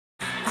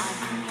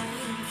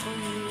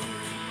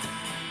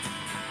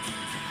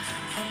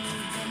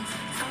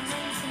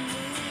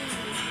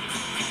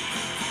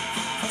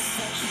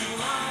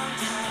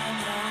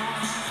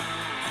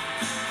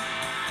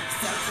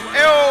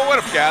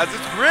guys?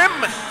 It's Grim.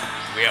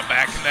 We are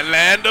back in the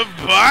land of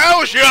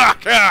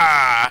Bioshock.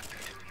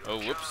 Oh,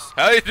 whoops.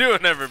 How you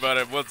doing,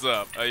 everybody? What's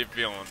up? How you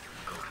feeling?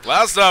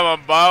 Last time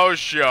on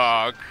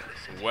Bioshock,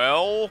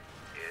 well,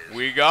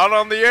 we got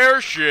on the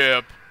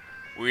airship.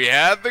 We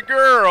had the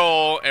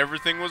girl.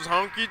 Everything was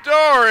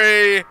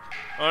hunky-dory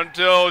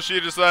until she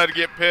decided to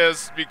get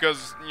pissed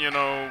because, you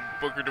know,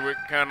 Booker DeWitt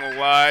kind of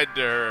lied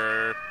to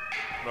her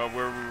about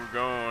where we were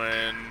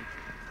going.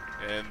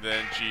 And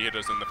then she hit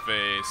us in the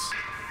face.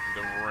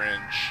 The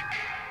wrench.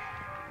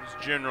 It was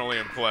generally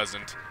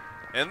unpleasant.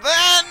 And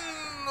then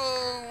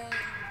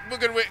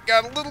Booker DeWitt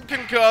got a little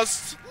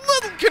concussed.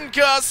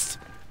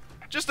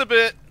 Just a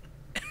bit.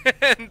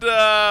 And,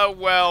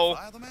 well,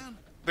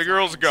 the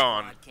girl's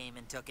gone. Came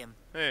and took him.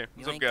 Hey,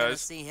 what's up, You ain't gonna guys?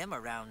 see him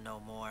around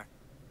no more.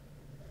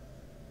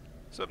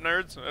 What's up,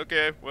 nerds?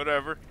 Okay,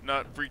 whatever.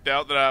 Not freaked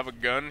out that I have a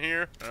gun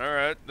here.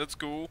 Alright, that's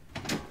cool.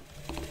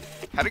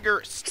 Howdy,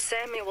 Gerst.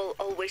 Samuel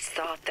always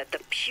thought that the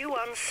pew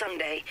on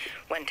Sunday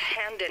went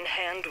hand in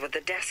hand with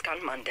the desk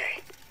on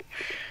Monday.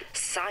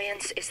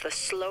 Science is the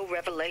slow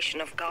revelation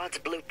of God's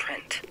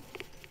blueprint.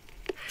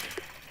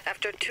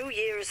 After 2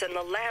 years in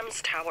the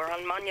Lamb's Tower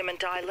on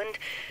Monument Island,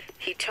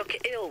 he took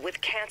ill with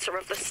cancer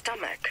of the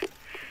stomach.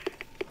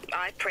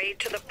 I prayed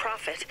to the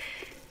prophet,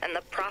 and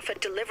the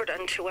prophet delivered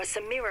unto us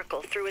a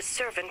miracle through his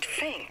servant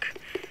Fink.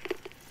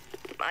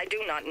 I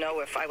do not know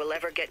if I will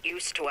ever get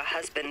used to a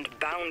husband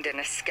bound in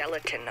a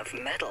skeleton of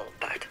metal,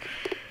 but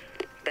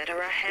better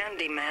a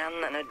handyman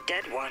than a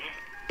dead one.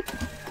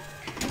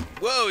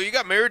 Whoa, you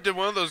got married to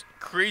one of those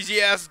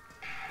crazy-ass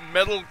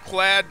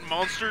metal-clad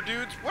monster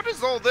dudes? What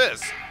is all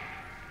this?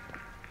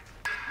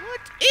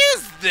 What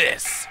is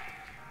this?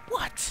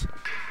 What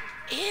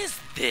is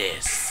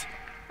this?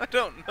 I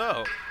don't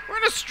know. We're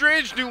in a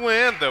strange new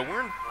land, though.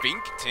 We're in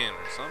Finkton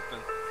or something.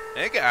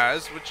 Hey,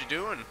 guys, what you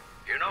doing?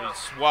 You know, You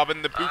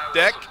swabbing the poop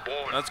deck?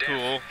 That's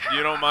cool.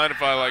 You don't mind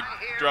if I, like,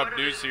 drop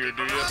deuce here,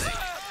 do you?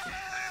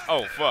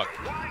 Oh, fuck.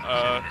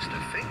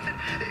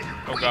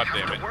 Oh, god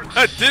damn it.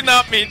 I did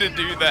not mean to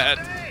do that.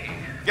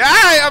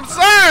 Guy, I'm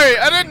sorry!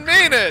 I didn't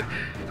mean it!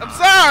 I'm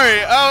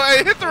sorry! Oh,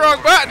 I hit the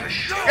wrong button!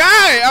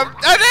 Guy,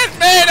 I didn't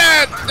mean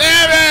it!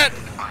 Damn it!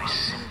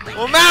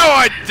 Well, now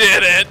I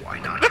did it!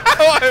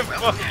 Now I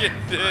fucking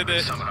did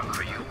it!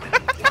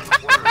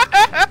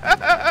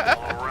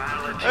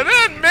 I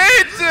didn't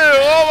mean to!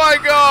 Oh my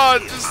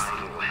god!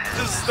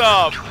 Just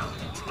stop.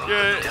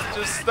 Okay,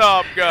 just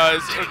stop,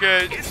 guys.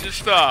 Okay, just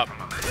stop.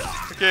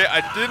 Okay,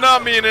 I did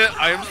not mean it.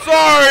 I am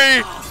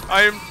sorry!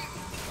 I am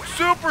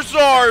super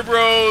sorry,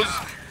 bros!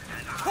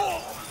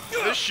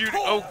 This shoot.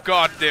 Oh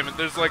god damn it!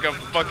 There's like a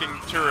fucking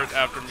turret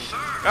after me.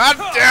 God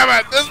damn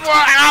it! This is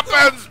what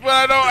happens when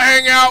I don't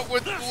hang out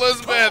with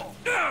Elizabeth.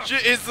 She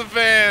is the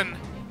fan.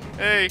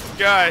 Hey,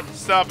 guy,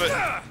 stop it.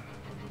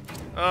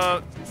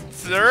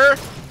 Sir,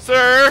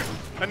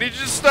 I need you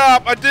to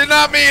stop. I did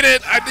not mean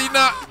it. I did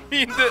not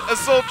mean to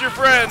assault your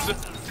friend.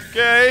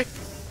 Okay,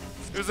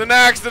 it was an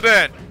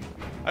accident.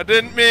 I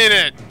didn't mean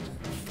it.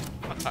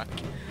 Fuck.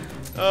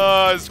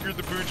 I screwed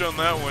the pooch on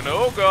that one.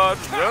 Oh god,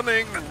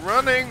 running.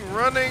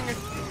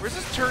 Where's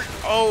this turret?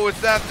 Oh,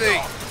 it's that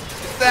thing.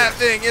 It's that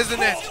thing,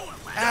 isn't it?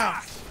 Ow.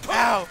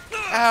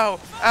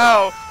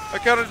 I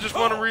kind of just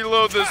want to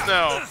reload this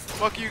now.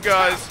 Fuck you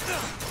guys.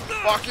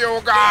 Fuck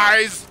you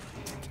guys.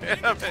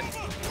 Damn it.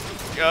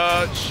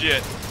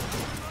 Shit.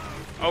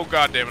 Oh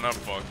god damn it, I'm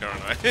fucked,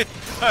 aren't I?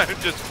 I'm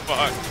just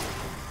fucked.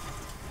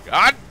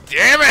 God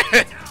damn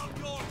it!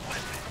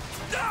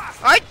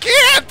 I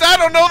can't! I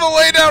don't know the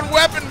lay down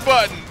weapon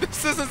button!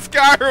 This isn't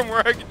Skyrim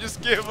where I can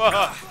just give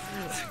up.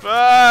 Fuck!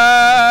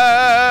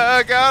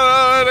 I don't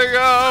know where to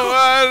go.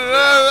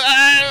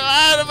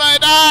 What have I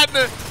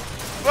done?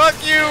 Fuck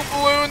you,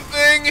 balloon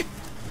thing!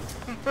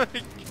 Oh my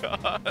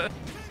god.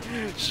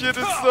 Shit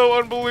is so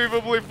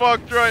unbelievably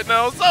fucked right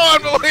now. So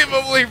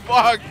unbelievably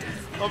fucked!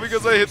 All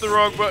because I hit the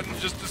wrong button and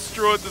just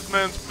destroyed this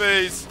man's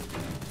face.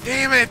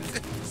 Damn it!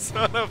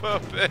 Son of a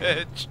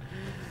bitch.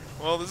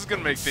 Well, this is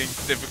gonna make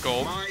things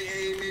difficult. My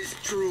aim is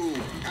true,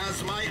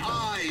 as my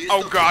eye is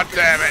Oh god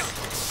damn it!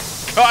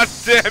 God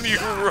damn you,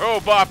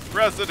 robot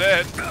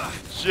president!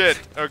 Shit.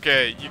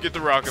 Okay, you get the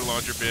rocket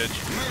launcher, bitch.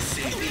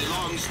 Mercy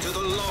belongs to the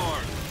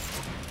Lord.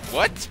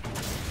 What?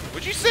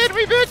 What'd you say to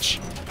me, bitch?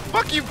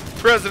 Fuck you,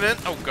 president!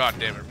 Oh god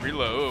damn it!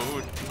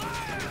 Reload.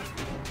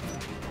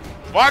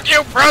 Fuck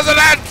you,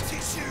 president!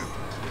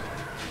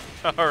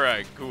 All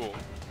right, cool.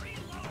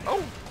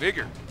 Oh,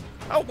 vigor.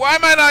 Oh, why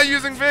am I not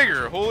using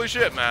vigor? Holy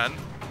shit, man.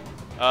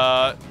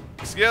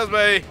 Excuse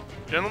me,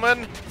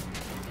 gentlemen.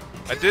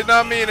 I did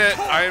not mean it.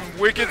 I am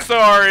wicked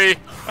sorry.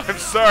 I'm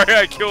sorry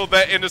I killed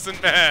that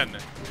innocent man.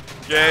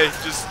 Okay,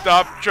 just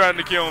stop trying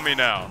to kill me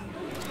now.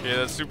 Okay,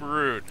 that's super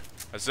rude.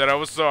 I said I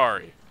was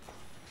sorry.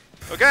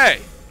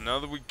 Okay, now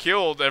that we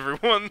killed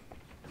everyone.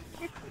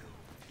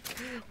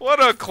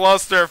 What a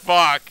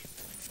clusterfuck.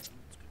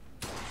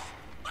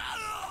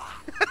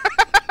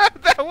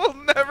 That will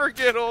never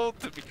get old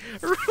to me.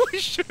 I really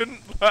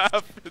shouldn't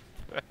laugh at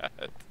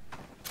that.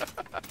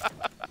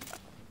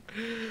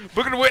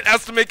 Booker DeWitt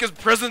has to make his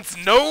presence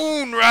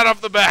known right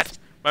off the bat.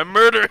 by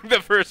murdering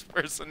the first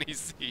person he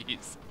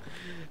sees.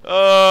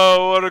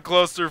 Oh, what a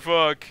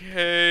clusterfuck.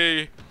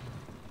 Hey,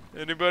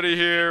 anybody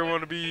here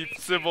want to be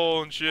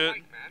civil and shit?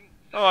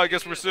 Oh, I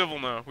guess we're civil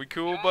now. We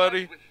cool,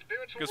 buddy?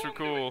 Guess we're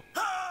cool.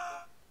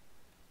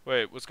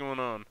 Wait, what's going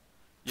on?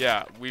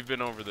 Yeah, we've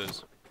been over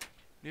this.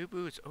 New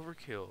boots,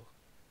 overkill.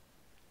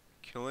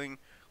 Killing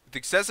with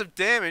excessive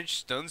damage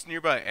stuns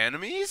nearby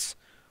enemies?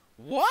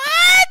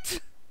 What?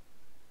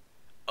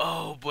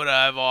 Oh, but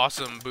I have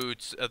awesome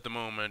boots at the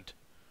moment.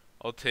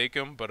 I'll take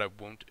them, but I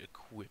won't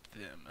equip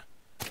them.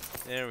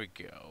 There we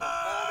go.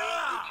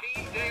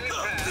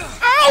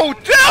 Oh,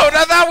 dude!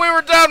 I thought we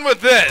were done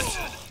with this!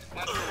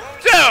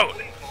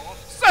 Dude!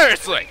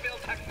 Seriously!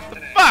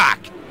 The fuck?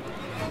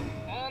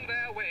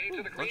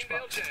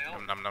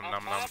 Nom, nom,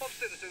 nom, nom.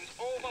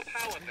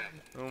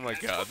 Oh my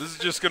god, this is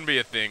just gonna be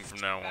a thing from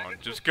now on.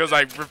 Just because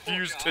I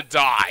refuse to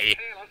die.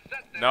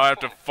 Now I have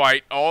to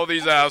fight all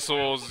these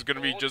assholes. It's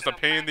gonna be just a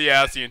pain in the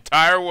ass the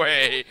entire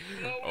way.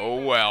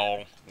 Oh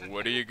well.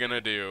 What are you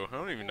gonna do? I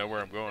don't even know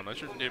where I'm going. I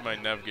should need my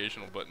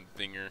navigational button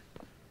thinger.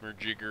 Or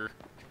jigger.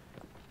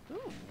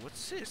 Ooh,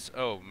 what's this?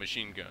 Oh,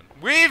 machine gun.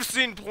 We've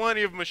seen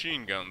plenty of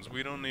machine guns.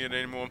 We don't need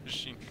any more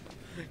machine guns.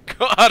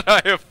 God,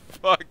 I have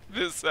fucked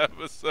this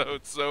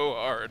episode so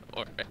hard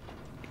already.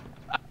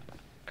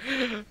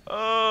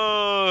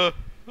 Oh,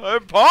 I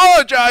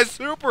apologize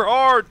super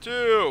hard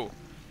too.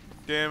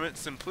 Damn it,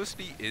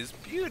 simplicity is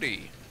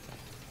beauty.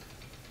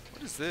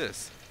 What is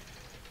this?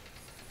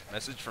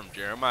 Message from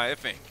Jeremiah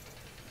Fink.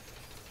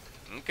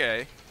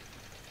 Okay.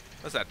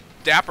 What's that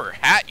dapper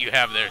hat you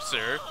have there,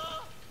 sir?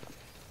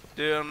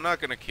 Dude, I'm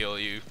not gonna kill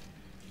you.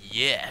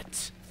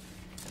 Yet.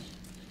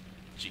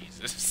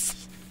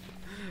 Jesus.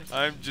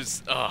 I'm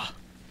just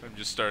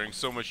starting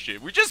so much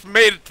shit. We just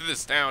made it to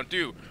this town,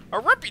 too. Our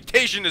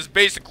reputation is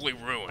basically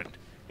ruined.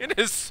 It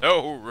is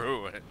so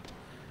ruined.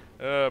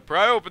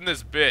 Pry open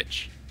this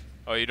bitch.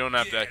 Oh, you don't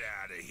have to. Get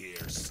out of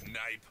here,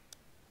 snipe.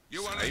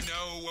 You want to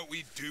know what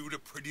we do to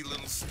pretty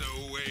little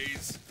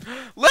stowaways?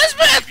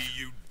 Lisbeth! Maybe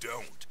you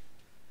don't.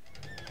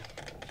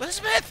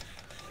 Lisbeth!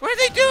 What are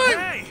they doing?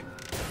 Hey!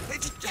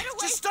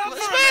 Just stop for a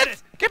Lisbeth!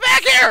 minute! Get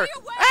back here!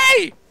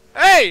 Hey!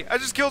 Hey! I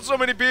just killed so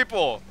many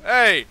people.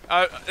 Hey!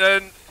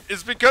 And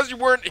it's because you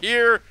weren't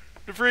here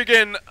to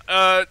freaking,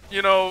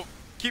 you know,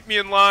 keep me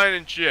in line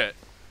and shit.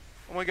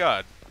 Oh my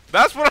god.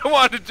 That's what I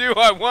wanted to do.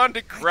 I wanted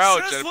to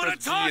crouch and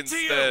press B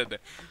instead.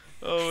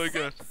 Oh my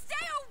god.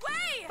 Stay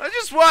away! I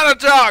just want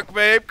to talk,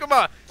 babe. Come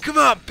on. Come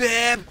on,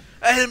 babe.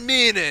 I didn't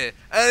mean it.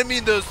 I didn't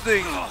mean those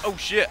things. Oh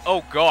shit.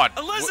 Oh god.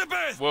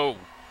 Elizabeth! Whoa.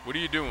 What are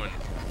you doing?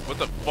 What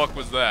the fuck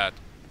was that?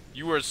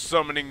 You were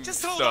summoning Just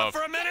stuff. hold up for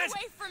a Get minute.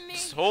 away from me!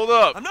 Just hold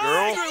up, I'm not girl.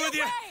 angry with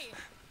you. Away!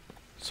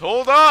 Just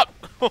hold up.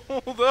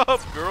 Hold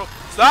up, girl.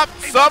 Stop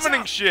Hey,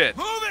 summoning watch out. shit.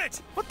 Move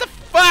it! What the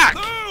fuck?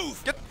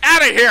 Move! Get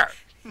out of here.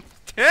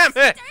 Damn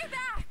it. Stay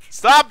back!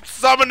 Stop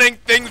summoning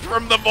things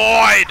from the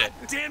void.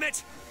 Damn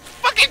it!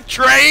 Fucking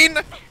train.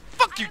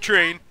 Fuck you,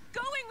 train.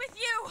 Going with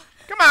you!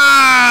 Come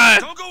on.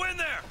 Don't go in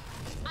there!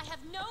 I have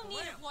no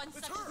need of one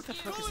such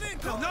as you. Go in!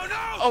 No, no!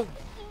 Oh.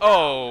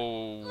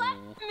 Oh. Let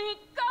me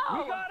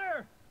go!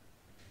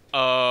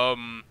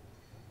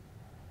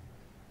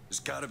 There's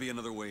gotta be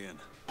another way in.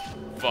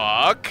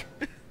 Fuck.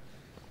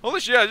 Holy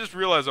shit, I just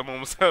realized I'm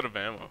almost out of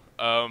ammo.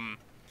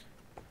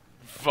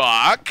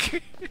 Fuck.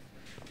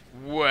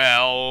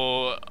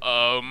 Well,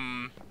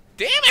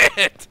 damn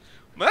it!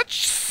 That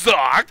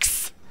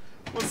sucks!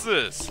 What's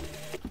this?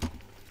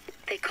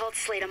 They called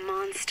Slade a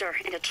monster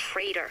and a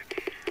traitor.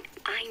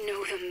 I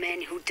know the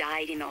men who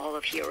died in All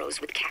of Heroes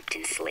with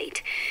Captain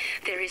Slate.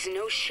 There is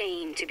no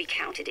shame to be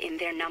counted in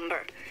their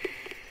number.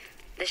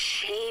 The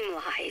shame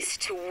lies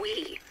to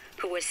we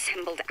who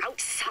assembled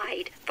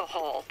outside the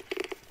hall.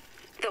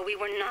 Though we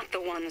were not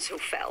the ones who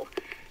fell,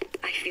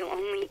 I feel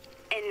only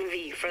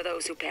envy for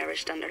those who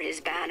perished under his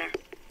banner.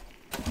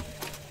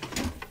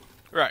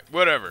 Right,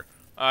 whatever.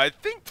 I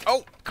think...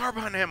 Oh,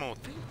 carbine ammo.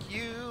 Thank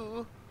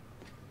you.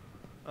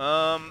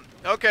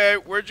 Okay,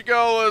 where'd you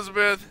go,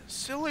 Elizabeth?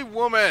 Silly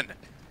woman.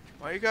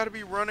 Why you gotta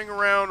be running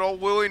around all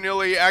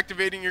willy-nilly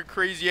activating your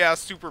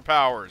crazy-ass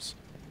superpowers?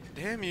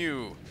 Damn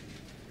you.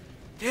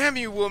 Damn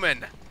you,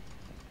 woman.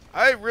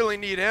 I really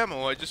need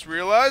ammo, I just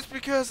realized,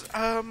 because,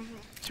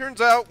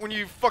 turns out when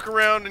you fuck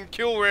around and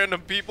kill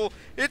random people,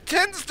 it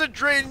tends to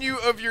drain you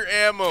of your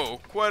ammo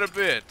quite a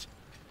bit.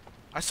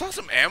 I saw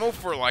some ammo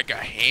for, like, a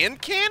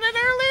hand cannon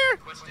earlier?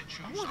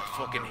 I want a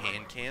fucking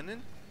hand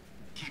cannon.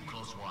 Keep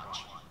close watch.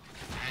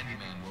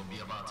 Handyman will be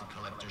about to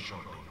collect her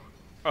shortly.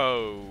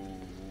 Oh,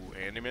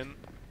 handyman?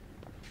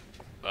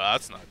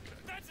 That's not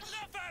good. That's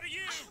enough out of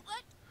you!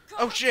 Let go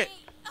Oh, of shit.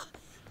 me.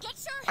 Get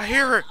your I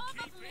hear her. hands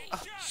off of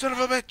me. Son of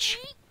a bitch.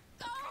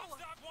 Go.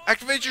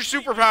 Activate your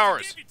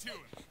superpowers.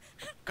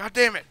 God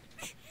damn it.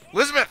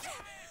 Elizabeth!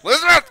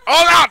 Elizabeth!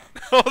 Hold on!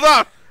 Hold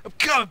on! I'm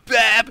coming,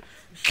 babe!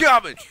 I'm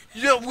coming!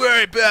 You don't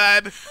worry,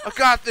 babe! I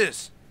got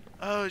this!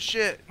 Oh,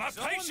 shit. My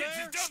patience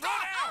is just run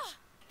out!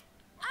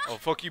 Oh,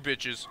 fuck you,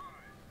 bitches.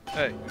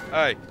 Hey,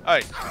 hey,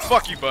 hey.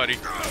 Fuck you, buddy.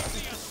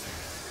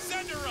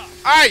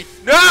 Hey,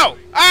 no!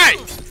 Hey!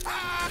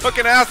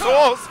 Fucking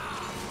assholes!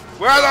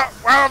 Where the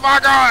fuck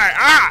are I?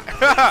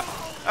 Ah!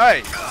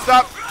 Hey,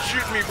 stop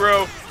shooting me,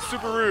 bro.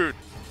 Super rude.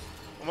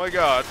 Oh my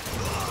god.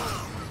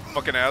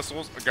 Fucking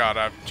assholes. Oh god,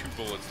 I have 2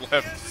 bullets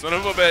left. Son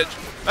of a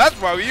bitch. That's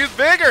why we use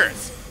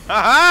vigors!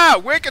 Haha!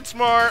 Wicked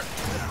smart!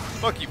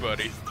 Fuck you,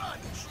 buddy.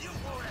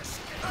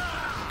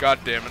 God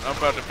damn it, I'm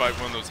about to fight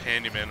one of those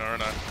handymen,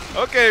 aren't I?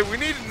 Okay, we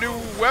need a new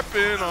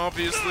weapon,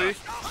 obviously.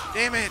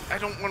 Damn it, I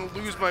don't want to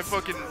lose my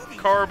fucking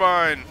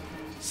carbine.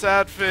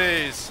 Sad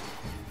face.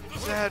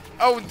 Sad.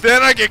 Oh,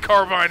 then I get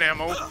carbine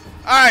ammo.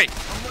 Aye!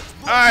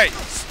 Aye!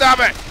 Stop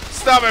it!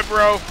 Stop it,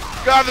 bro!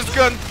 God, this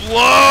gun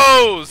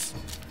blows!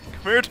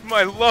 Compared to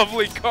my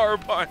lovely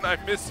carbine, I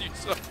miss you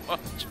so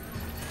much.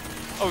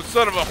 Oh,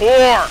 son of a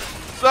whore!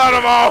 Son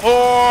of a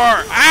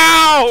whore!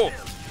 Ow!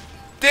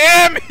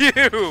 Damn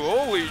you!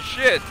 Holy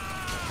shit!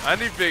 I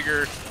need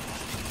bigger.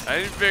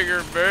 I need bigger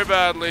very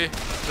badly.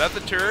 Is that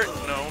the turret?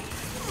 No.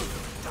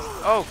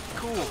 Oh,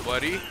 cool,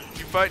 buddy.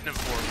 You fighting it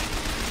for me.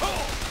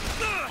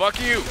 Fuck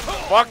you!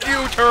 Fuck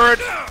you, turret!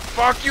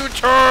 Fuck you,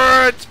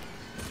 turret!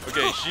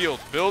 Okay, shield.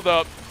 Build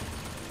up.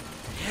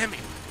 Damn it.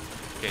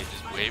 Okay,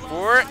 just wait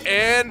for it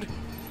and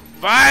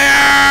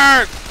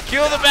fire!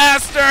 Kill the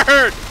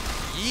bastard!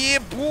 Yeah,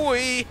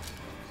 boy!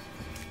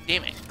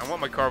 Damn it. I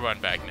want my carbine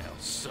back now.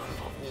 Son of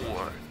a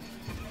whore.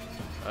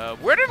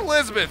 Where did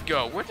Elizabeth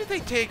go? Where did they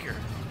take her?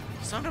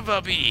 Son of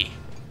a bee.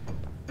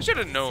 I should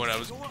have known I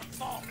was...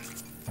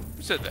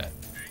 Who said that?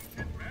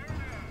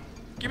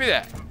 Give me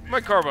that.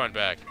 My carbine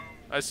back.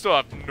 I still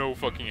have no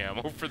fucking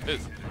ammo for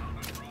this.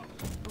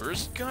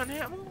 Burst gun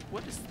ammo?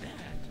 What is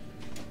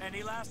that?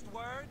 Any last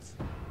words?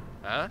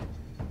 Huh?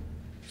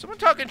 Someone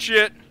talking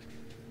shit.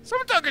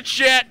 Someone talking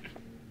shit.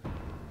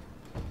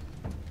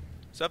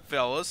 What's up,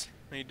 fellas?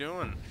 How you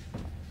doing?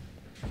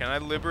 Can I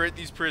liberate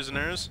these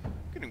prisoners?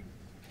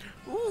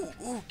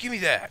 Ooh, give me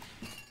that.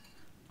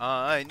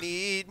 I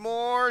need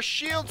more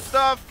shield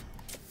stuff.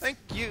 Thank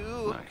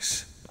you.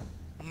 Nice.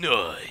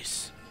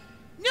 Nice.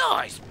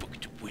 Nice,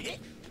 Dewitt.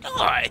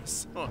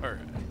 Nice. Alright.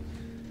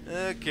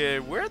 Okay,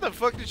 where the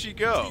fuck did she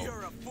go?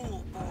 You're a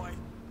fool, boy.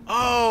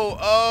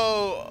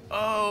 Oh,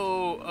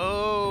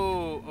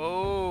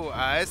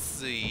 I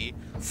see.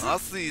 I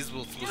see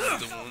what's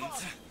doing.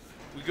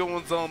 We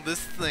going on this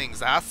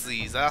things. I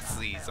sees.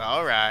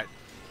 Alright.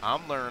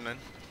 I'm learning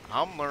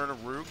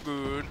real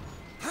good.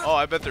 Oh,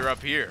 I bet they're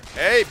up here.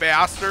 Hey,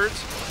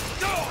 bastards.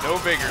 No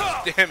vigors.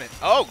 Damn it.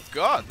 Oh,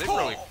 God. They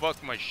really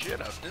fucked my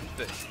shit up, didn't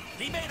they?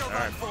 He made a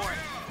run for it.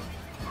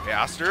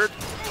 Bastard.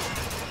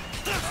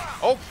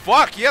 Oh,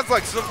 fuck. He has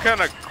like some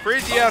kind of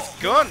crazy-ass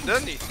gun,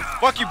 doesn't he?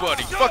 Fuck you,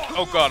 buddy. Fuck you.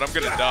 Oh, God. I'm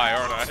gonna die,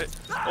 aren't I?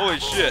 Holy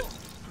shit.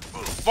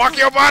 Fuck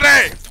you,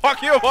 buddy.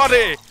 Fuck you,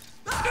 buddy.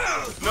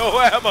 No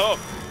ammo.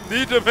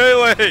 Need to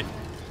melee.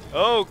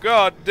 Oh,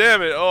 God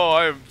damn it. Oh,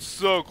 I am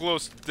so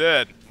close to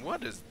dead.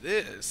 What is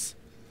this?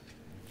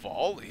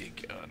 Volley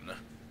gun.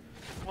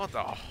 What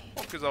the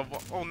fuck is a...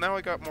 Oh, now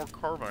I got more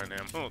carbine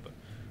ammo.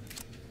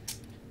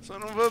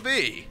 Son of a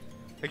bee.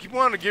 I keep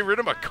wanting to get rid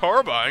of my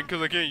carbine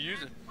because I can't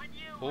use it.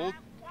 Hold.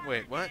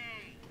 Wait, what?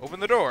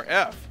 Open the door.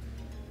 F.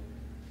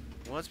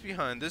 What's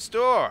behind this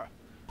door?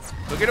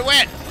 Look at it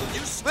wet.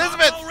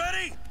 Elizabeth!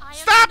 Already?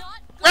 Stop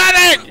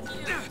running!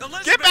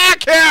 Get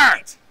back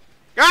here!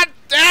 God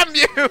damn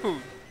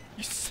you!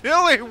 You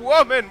silly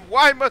woman!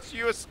 Why must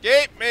you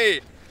escape me?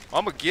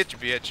 I'm gonna get you,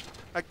 bitch.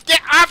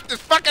 Get off this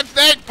fucking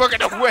thing, Book of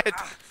the Wit!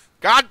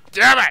 God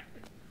damn it!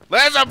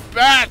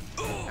 Elizabeth!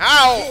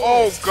 Ow!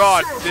 Oh,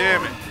 god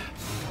damn it.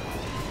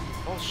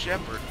 Oh,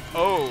 Shepherd.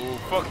 Oh,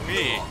 fuck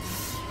me.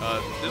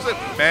 There's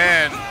a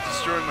man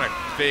destroying my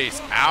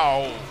face.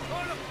 Ow.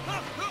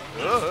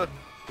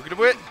 Book of the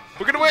Wit!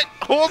 Book of the Wit!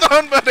 Hold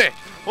on, buddy!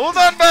 Hold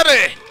on,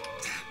 buddy!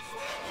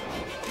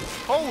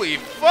 Holy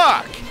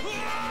fuck!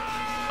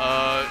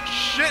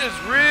 Shit is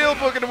real,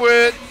 Book of the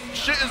Wit!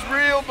 Shit is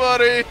real,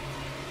 buddy!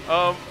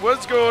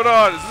 What's going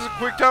on? Is this a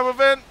quick time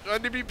event? I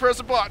need to be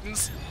pressing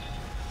buttons.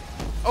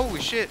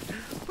 Holy shit.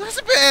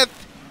 Elizabeth!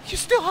 You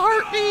still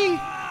hurt me!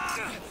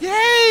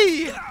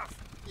 Yay!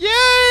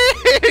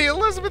 Yay!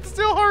 Elizabeth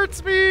still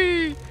hurts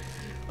me!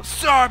 I'm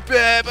sorry,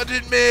 babe. I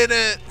didn't mean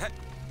it.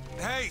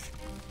 Hey,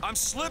 I'm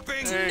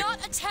slipping. Do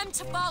not attempt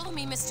to follow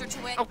me, Mr.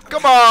 Dewitt. Oh,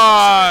 come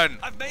on!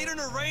 I've made an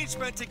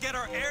arrangement to get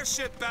our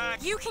airship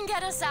back. You can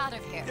get us out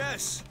of here.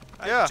 Yes.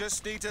 Yeah. I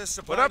just need to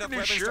supply What enough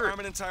happened to your weapons to shirt? arm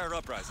an entire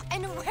uprising.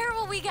 And where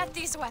will we get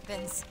these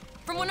weapons?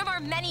 From one of our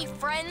many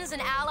friends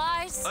and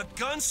allies? A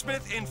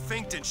gunsmith in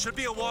Finkton should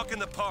be a walk in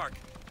the park.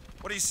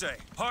 What do you say,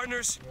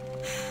 partners?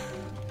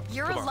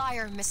 You're a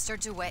liar, Mr.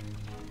 Dewitt.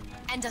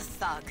 And a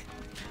thug.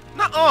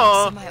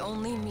 Nuh-uh. So my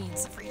only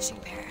means of reaching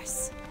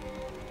Paris.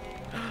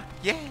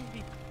 Yay!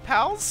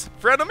 Pals?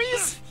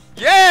 Frenemies?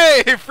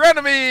 Yay!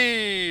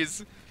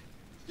 Frenemies!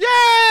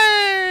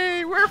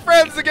 Yay! We're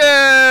friends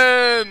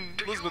again!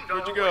 Elizabeth,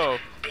 where'd you go?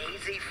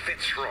 Daisy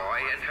fits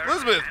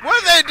Elizabeth,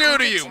 what did they do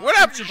to you? What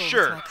happened to your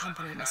shirt? My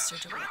company, Mr.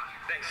 Dewitt.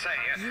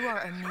 You are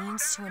a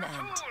means to an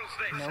end.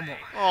 No more.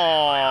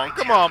 Aw,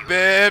 come on,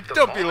 babe.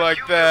 Don't be like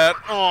that.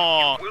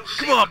 Aw,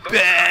 come on,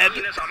 babe.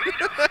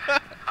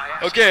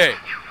 Okay,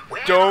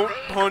 don't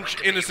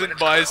punch innocent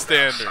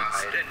bystanders.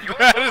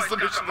 That is the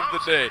mission of the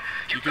day.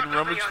 You can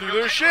rummage through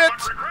their shit.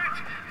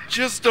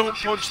 Just don't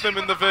punch them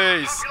in the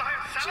face.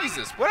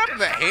 Jesus, what happened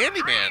to the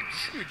handyman?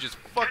 He just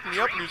fucked me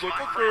up and he's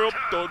like, okay,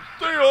 I'm done.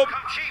 Stay up.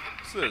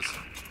 What's this?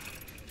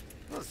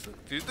 Let's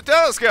use the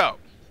telescope.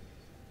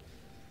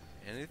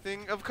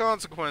 Anything of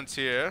consequence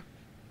here?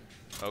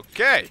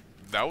 Okay,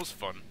 that was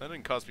fun. That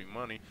didn't cost me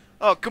money.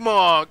 Oh, come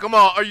on, come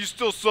on. Are you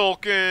still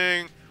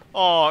sulking?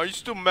 Oh, are you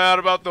still mad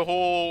about the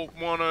whole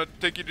wanna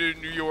take you to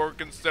New York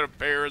instead of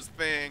Paris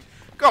thing?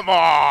 Come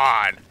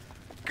on!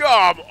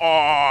 Come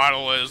on,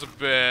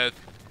 Elizabeth!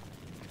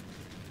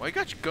 Why you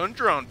got your gun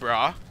drawn,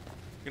 brah?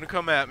 You gonna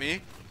come at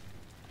me?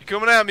 You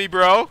coming at me,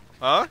 bro?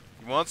 Huh?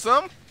 You want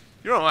some?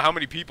 You don't know how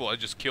many people I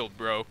just killed,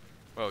 bro.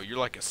 Oh, you're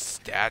like a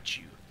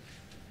statue.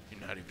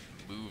 You're not even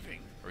moving.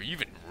 Are you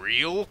even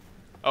real?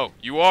 Oh,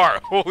 you are.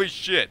 Holy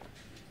shit.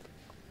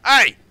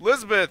 Hey,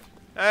 Elizabeth!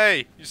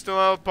 Hey, you still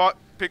have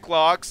pick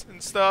locks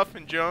and stuff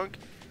and junk?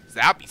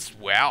 That'd be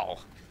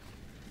swell.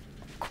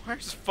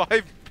 Requires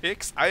 5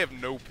 picks? I have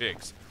no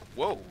picks.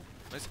 Whoa,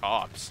 nice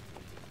hops.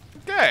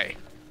 Okay.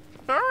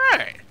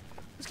 Alright.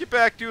 Let's get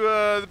back to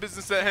the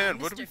business at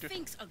hand. What do we do? Mr.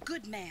 Fink's a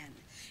good man.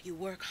 You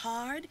work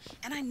hard,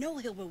 and I know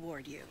he'll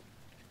reward you.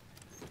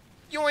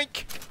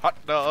 Yoink!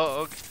 Hot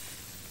dog.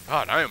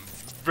 God, I am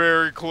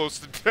very close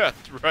to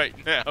death right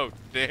now.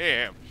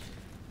 Damn.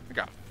 I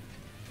got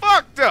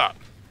fucked up.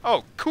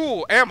 Oh,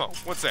 cool. Ammo.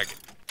 1 second.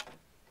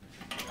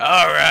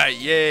 Alright,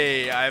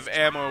 yay. I have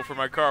ammo for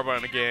my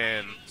carbine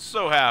again.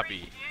 So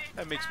happy.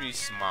 That makes me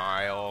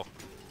smile.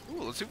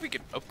 Ooh, let's see if we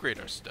can upgrade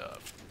our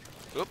stuff.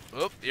 Oop,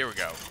 oop, here we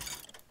go.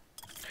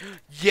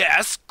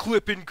 Yes,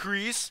 clip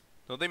increase.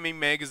 Don't they mean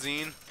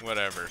magazine?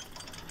 Whatever.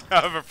 I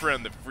have a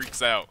friend that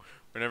freaks out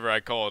whenever I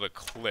call it a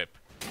clip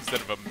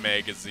instead of a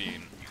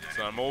magazine.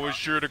 So I'm always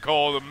sure to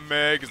call it a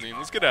magazine.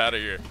 Let's get out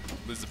of here,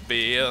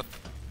 Elizabeth.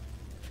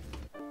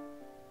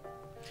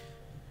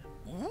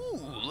 Ooh,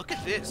 look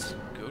at this.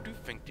 Go to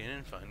Finkton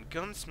and find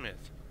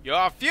Gunsmith.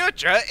 Your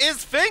future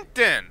is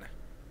Finkton!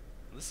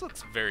 This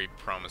looks very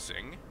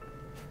promising.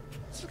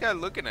 What's this guy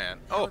looking at?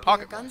 Oh,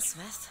 pocket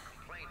Gunsmith.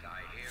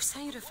 Who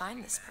sent you to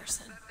find this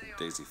person?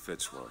 Daisy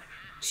Fitzroy.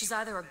 She's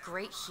either a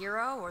great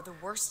hero or the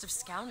worst of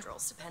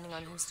scoundrels, depending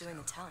on who's doing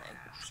the telling.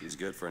 She's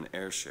good for an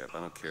airship. I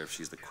don't care if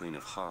she's the Queen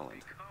of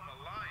Holland.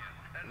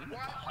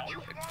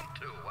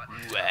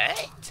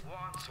 What?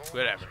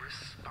 Whatever.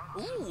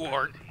 Ooh,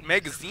 our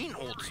magazine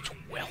holds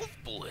 12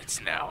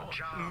 bullets now.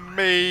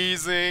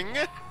 Amazing.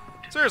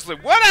 Seriously,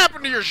 what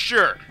happened to your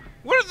shirt?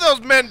 What did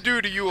those men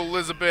do to you,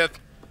 Elizabeth?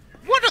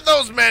 What did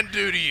those men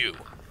do to you?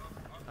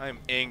 I am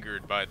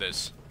angered by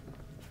this.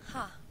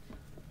 Huh.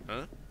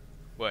 Huh?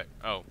 What?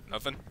 Oh,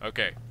 nothing?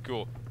 Okay,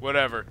 cool.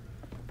 Whatever.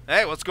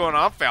 Hey, what's going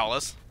on,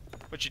 fellas?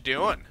 What you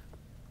doing?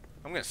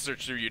 I'm gonna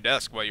search through your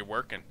desk while you're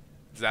working.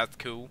 Is that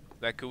cool?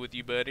 Is that cool with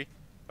you, buddy?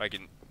 If I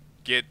can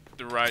get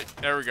the right...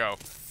 There we go.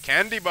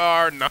 Candy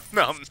bar. Nom,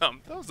 nom,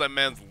 nom. That was that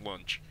man's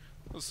lunch.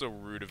 That was so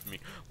rude of me.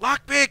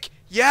 Lockpick!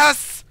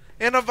 Yes!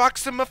 And a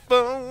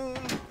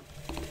voxophone!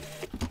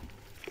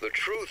 The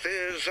truth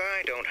is,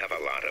 I don't have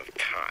a lot of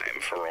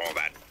time for all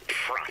that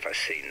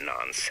prophecy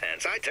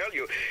nonsense. I tell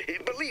you,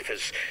 belief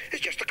is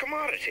just a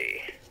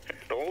commodity.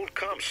 Old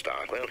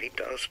Comstock, well, he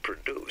does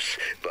produce,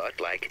 but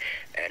like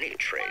any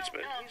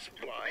tradesman, he's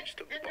obliged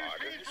to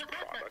barter his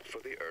product for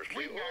the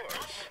earthly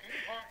ores.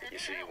 You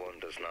see, one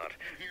does not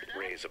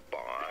raise a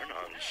barn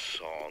on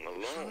song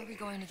alone. How are we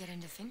going to get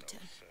into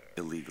Finkton?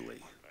 Illegally.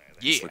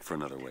 Yeah. Let's look for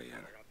another way in.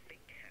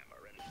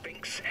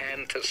 Fink's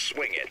hand to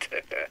swing it.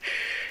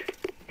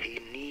 He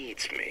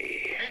needs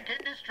me. Fink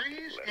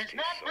Industries is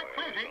not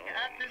recruiting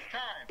at this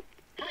time.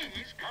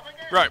 Please come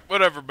again. Right,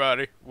 whatever,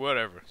 buddy.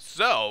 Whatever.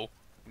 So,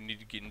 we need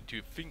to get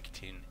into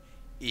Finkton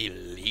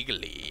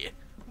illegally.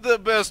 The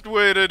best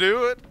way to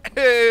do it.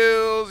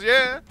 Hells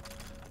yeah.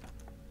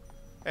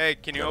 Hey,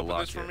 can you open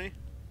this for me?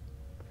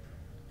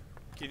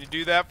 Can you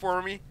do that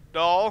for me,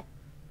 doll?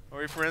 Are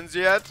we friends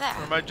yet? There.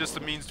 Or am I just a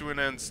means to an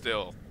end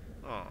still?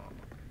 Oh.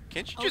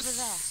 Can't you just Over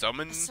there,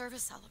 summon... a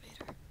service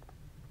elevator.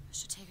 It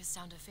should take us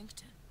down to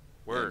Finkton.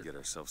 Word. And get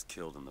ourselves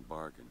killed in the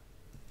bargain.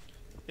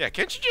 Yeah,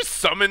 can't you just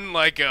summon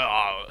like an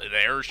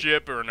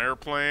airship or an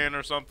airplane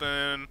or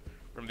something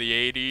from the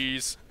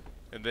 80s?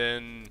 And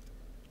then...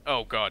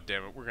 Oh, god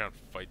damn it. We're gonna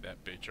fight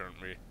that bitch,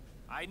 aren't we?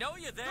 I know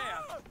you're there.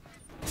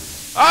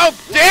 Oh,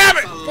 damn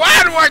it!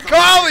 Why do I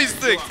call these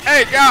things?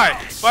 Hey, guy,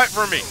 fight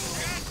for me.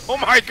 Oh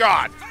my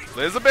god.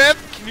 Elizabeth,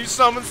 can you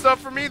summon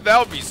stuff for me? That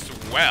would be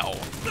swell.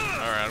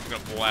 Alright, I'm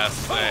gonna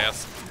blast his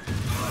ass.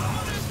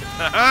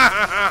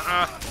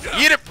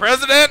 Eat it,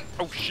 President!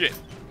 Oh, shit.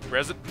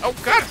 President. Oh,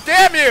 god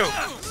damn you!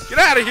 Get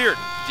out of here,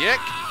 dick.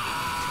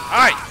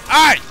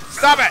 Alright,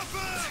 stop it!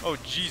 Oh,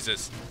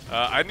 Jesus.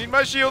 I need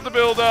my shield to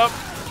build up.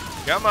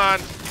 Come on,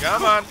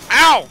 come on.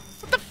 Ow!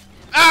 What the f—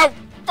 Ow!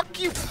 Fuck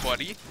you,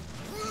 buddy.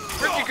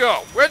 Where'd you go?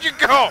 Where'd you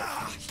go?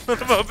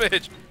 Son of a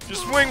bitch.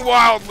 Just swing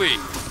wildly.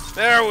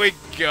 There we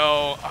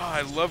go. Oh,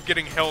 I love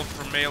getting health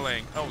from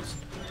meleeing. Oh,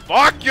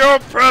 fuck you,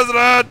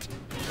 President!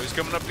 Oh, he's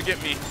coming up to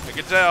get me. I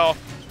can tell.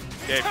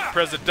 Okay,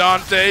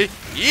 Presidente.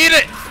 Eat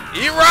it!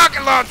 Eat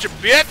rocket launcher,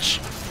 bitch!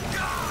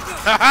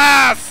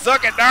 Haha!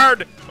 Suck it,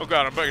 nerd! Oh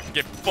god, I'm about to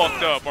get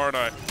fucked up, aren't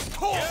I?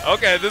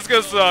 Okay, this is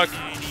gonna suck.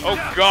 Oh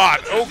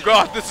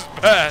god, this is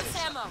bad.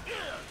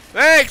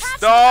 Thanks,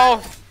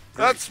 doll!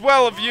 That's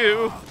swell of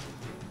you.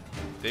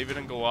 David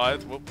and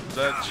Goliath, what was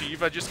that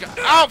achieve I just got?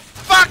 Oh,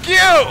 fuck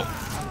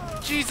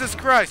you! Jesus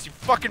Christ, you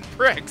fucking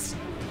pricks.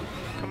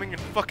 Coming in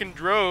fucking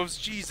droves,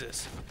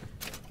 Jesus.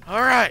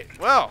 Alright,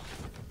 well,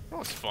 that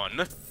was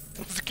fun.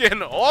 Once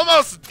again,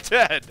 almost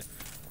dead.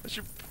 I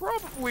should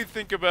probably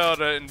think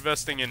about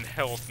investing in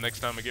health next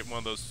time I get one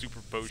of those super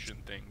potion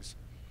things.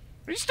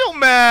 Are you still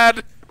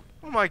mad?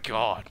 Oh my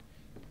god.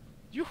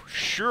 You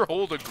sure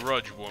hold a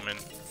grudge, woman.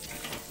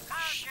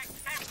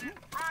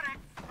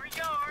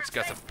 It's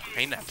got some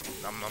pineapple.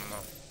 Nom nom nom.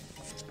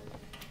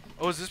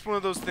 Oh, is this one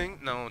of those things?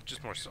 No,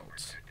 just more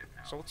salts.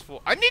 Salt's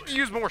full. I need to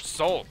use more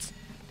salts.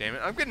 Damn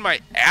it, I'm getting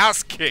my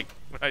ass kicked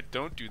when I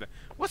don't do that.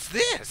 What's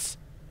this?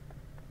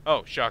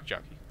 Oh, shock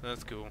jockey.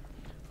 That's cool.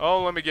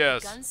 Oh, let me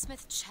guess.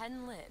 Gunsmith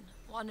Chen Lin,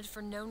 wanted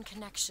for known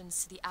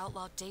connections to the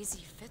outlaw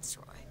Daisy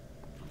Fitzroy.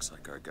 Looks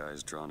like our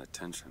guy's drawn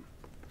attention.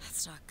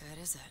 That's not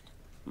good, is it?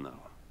 No.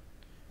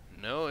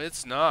 No,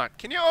 it's not.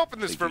 Can you open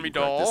this for me,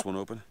 doll? This one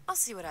open? I'll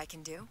see what I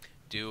can do.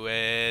 Do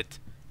it.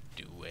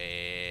 Do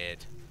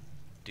it.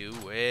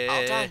 Do it.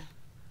 All done.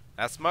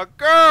 That's my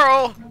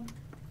girl.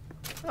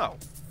 Oh,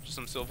 just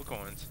some silver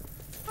coins.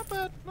 Not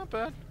bad, not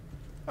bad.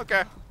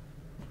 Okay.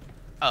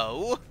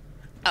 Oh.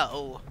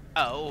 Oh.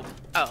 Oh.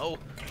 Oh.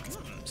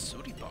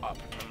 Sooty Bob.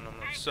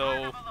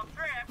 So,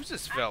 who's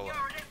this fella?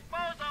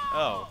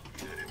 Oh.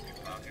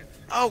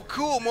 Oh,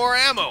 cool, more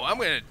ammo. I'm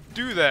gonna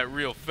do that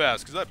real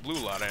fast, because I blew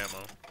a lot of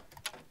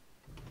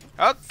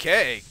ammo.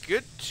 Okay,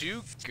 good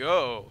to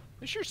go.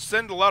 They sure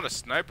send a lot of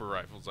sniper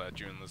rifles at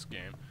you in this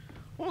game.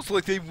 Almost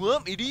like they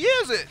want me to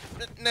use it.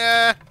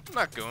 Nah, I'm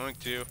not going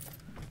to.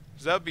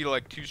 Because that would be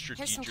like too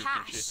strategic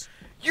and shit.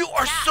 You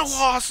are so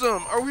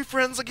awesome! Are we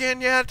friends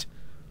again yet?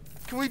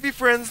 Can we be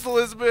friends,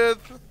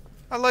 Elizabeth?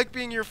 I like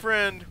being your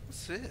friend.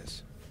 What's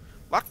this?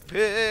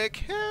 Lockpick.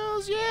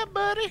 Hells yeah,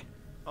 buddy.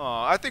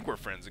 Aw, I think we're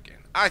friends again.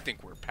 I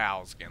think we're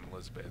pals again,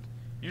 Elizabeth.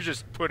 You're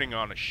just putting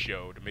on a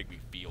show to make me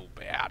feel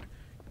bad.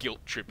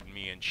 Guilt tripping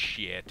me and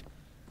shit.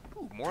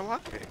 Ooh, more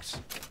lockpicks.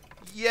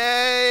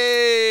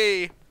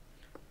 Yay!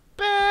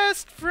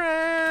 Best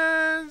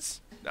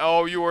friends!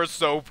 Oh, you are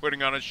so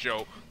putting on a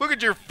show. Look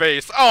at your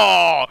face.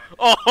 Oh!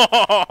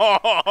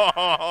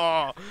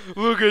 Oh!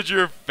 Look at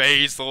your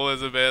face,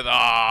 Elizabeth.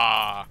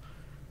 Ah!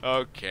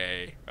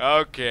 Okay.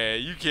 Okay.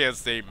 You can't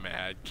stay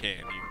mad, can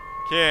you?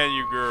 Can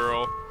you,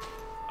 girl?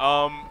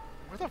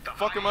 Where the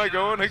fuck am I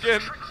going again?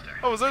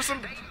 Oh, is there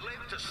some...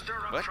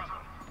 What?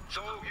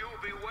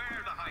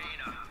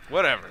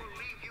 Whatever.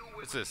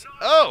 What's this?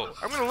 Oh!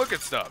 I'm gonna look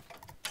at stuff.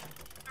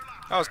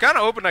 I was kind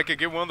of hoping I could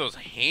get one of those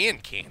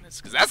hand cannons,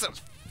 because that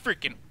sounds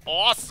freaking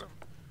awesome.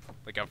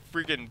 Like a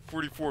freaking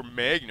 44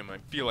 Magnum. I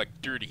feel like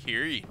Dirty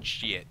Harry and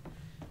shit.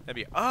 That'd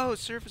be... Oh,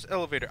 surface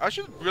elevator. I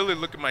should really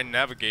look at my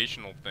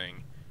navigational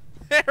thing.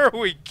 There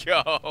we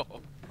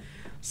go.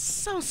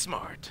 So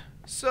smart.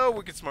 So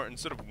wicked smart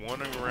instead of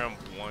wandering around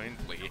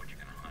blindly.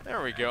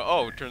 There we go.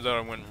 Oh, it turns out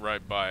I went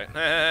right by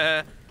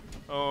it.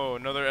 Oh,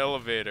 another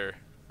elevator.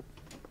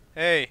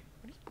 Hey,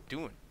 what are you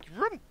doing? You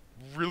run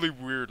really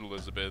weird,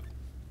 Elizabeth.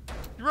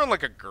 You run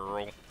like a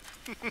girl.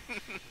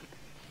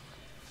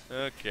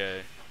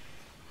 Okay.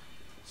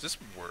 Is this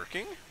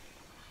working?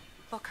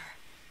 Booker.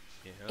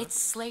 Yeah? It's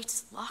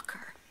Slate's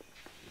locker.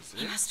 Is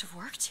it? He must have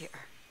worked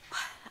here.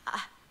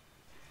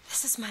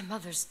 This is my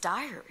mother's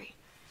diary.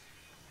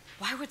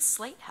 Why would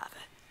Slate have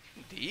it?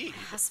 Indeed.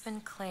 My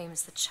husband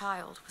claims the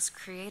child was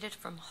created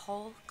from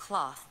whole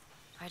cloth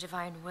by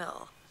divine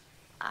will.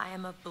 I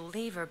am a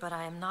believer, but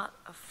I am not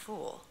a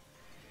fool.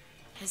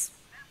 His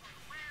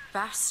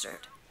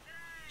bastard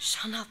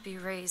shall not be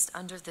raised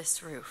under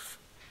this roof.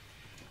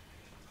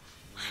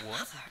 My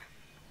mother.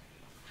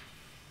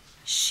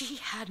 She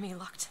had me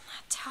locked in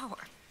that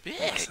tower.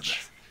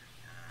 Bitch.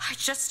 I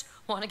just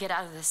want to get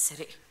out of this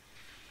city.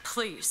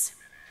 Please.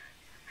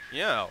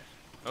 Yeah.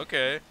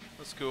 Okay.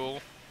 That's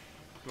cool.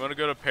 You want to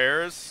go to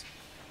Paris?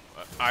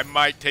 I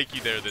might take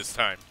you there this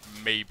time.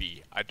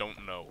 Maybe. I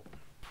don't know.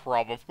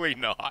 Probably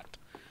not.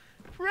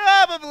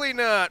 Probably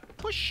not.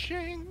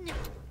 Pushing.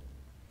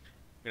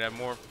 Gonna have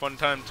more fun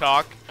time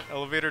talk?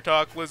 Elevator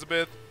talk,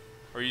 Elizabeth?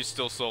 Or are you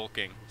still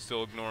sulking?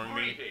 Still ignoring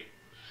me? Greetings.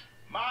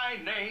 My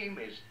name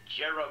is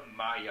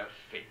Jeremiah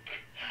Fink,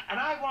 and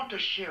I want to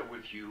share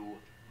with you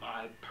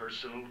my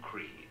personal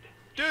creed.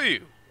 Do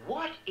you?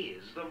 What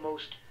is the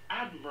most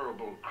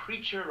admirable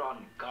creature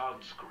on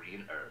God's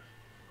green earth?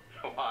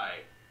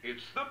 Why,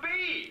 it's the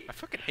bee. I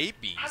fucking hate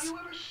bees. Have you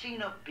ever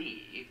seen a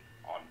bee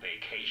on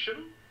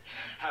vacation?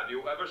 Have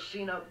you ever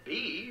seen a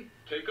bee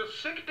take a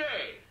sick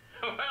day?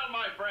 Well,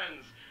 my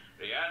friends,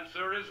 the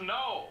answer is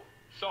no.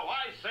 So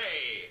I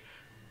say,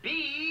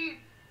 be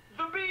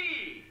the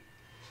bee.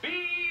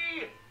 Be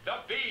the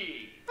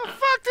bee. The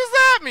fuck does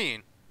that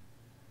mean?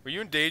 Were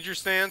you in danger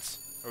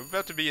stance? Are we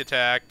about to be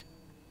attacked?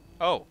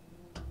 Oh.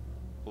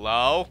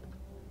 Hello?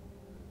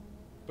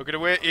 Look at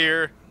Dewitt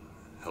here.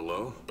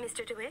 Hello?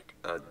 Mr. Dewitt?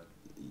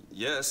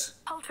 Yes.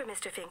 Hold for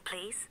Mr. Fink,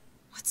 please.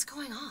 What's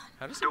going on?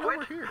 How does he know we're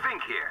Dewitt, here?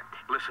 Fink here.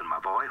 Listen, my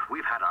boy,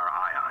 we've had our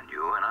eye on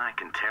you, and I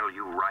can tell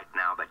you right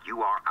now that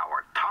you are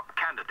our top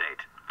candidate.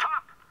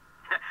 Top!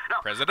 Now,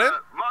 President?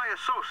 My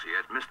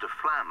associate, Mr.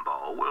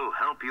 Flambeau, will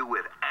help you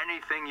with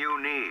anything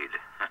you need.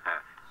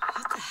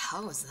 What the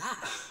hell was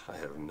that? I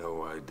have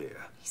no idea.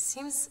 He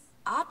seems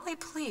oddly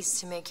pleased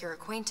to make your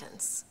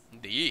acquaintance.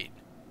 Indeed.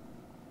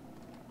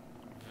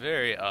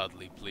 Very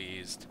oddly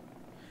pleased.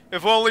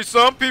 If only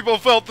some people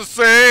felt the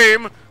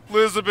same,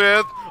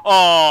 Elizabeth.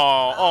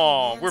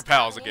 Oh, we're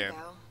pals again.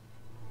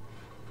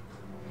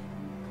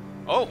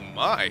 Oh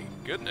my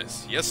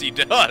goodness. Yes, he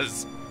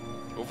does.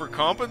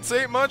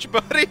 Overcompensate much,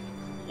 buddy?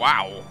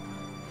 Wow.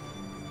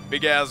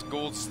 Big ass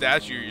gold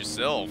statue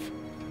yourself.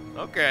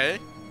 Okay.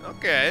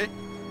 Okay.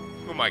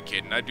 Who am I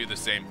kidding? I'd do the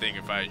same thing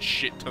if I had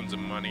shit tons of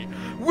money.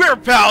 We're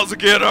pals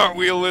again, aren't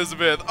we,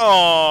 Elizabeth?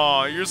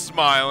 Oh, you're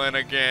smiling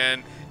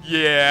again.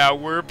 Yeah,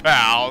 we're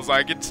pals,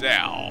 I can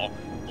tell.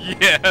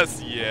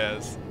 Yes,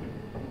 yes.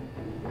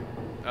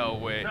 Oh,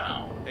 wait.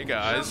 Now, hey,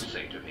 guys. some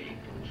say to me,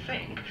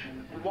 Fink,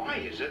 why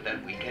is it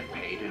that we get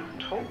paid in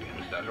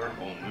tokens that are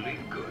only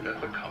good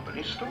at the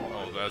company store?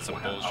 Oh, that's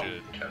some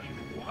bullshit. I'll tell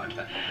you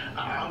what,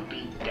 I'll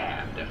be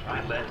damned if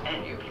I let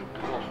any of you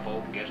poor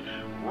folk get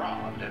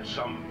robbed at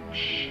some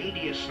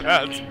shady estate.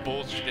 That's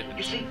bullshit.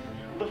 You see,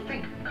 the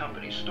Fink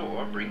company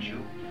store brings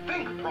you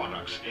Fink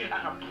products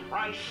at a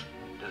price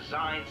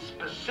designed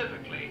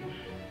specifically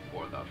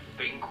for the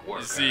Fink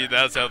worker. You see,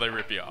 that's how they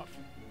rip you off.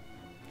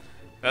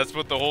 That's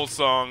what the whole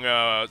song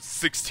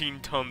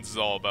 16 Tons is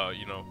all about,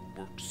 you know.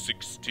 We're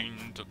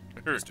 16 tons.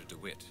 Mr.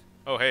 Dewitt.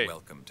 Oh, hey.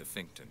 Welcome to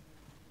Finkton.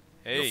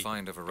 Hey, You'll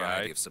find a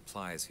variety guy. of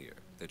supplies here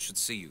that should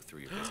see you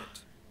through your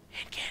visit.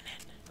 Hand cannon.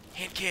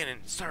 Hand cannon.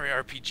 Sorry,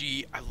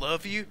 RPG. I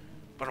love you,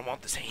 but I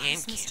want this hand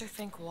What does Mr.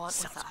 Fink want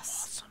with us?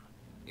 Awesome.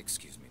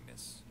 Excuse me,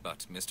 miss,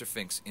 but Mr.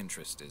 Fink's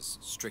interest is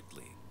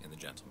strictly in the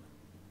gentleman.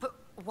 But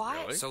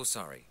why? Really? So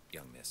sorry,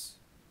 young miss.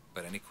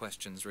 But any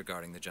questions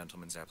regarding the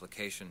gentleman's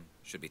application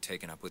should be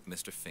taken up with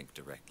Mr. Fink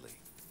directly.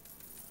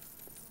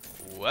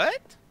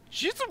 What?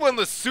 She's the one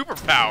with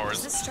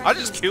superpowers. I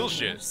just kill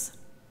shit. News?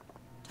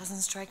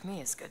 Doesn't strike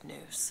me as good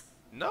news.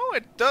 No,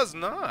 it does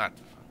not.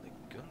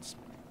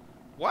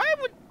 Why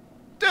would...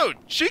 Dude,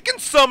 she can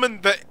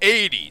summon the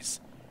 80s.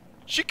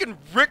 She can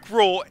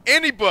rickroll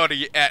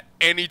anybody at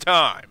any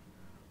time.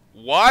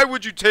 Why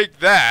would you take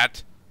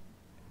that?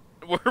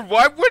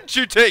 Why wouldn't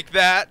you take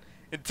that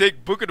and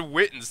take Book of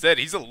DeWitt instead?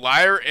 He's a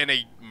liar and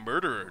a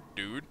murderer,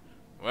 dude.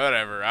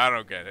 Whatever, I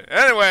don't get it.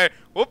 Anyway,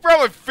 we'll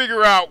probably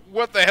figure out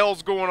what the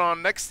hell's going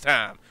on next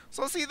time.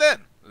 So I'll see you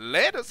then.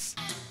 Laters.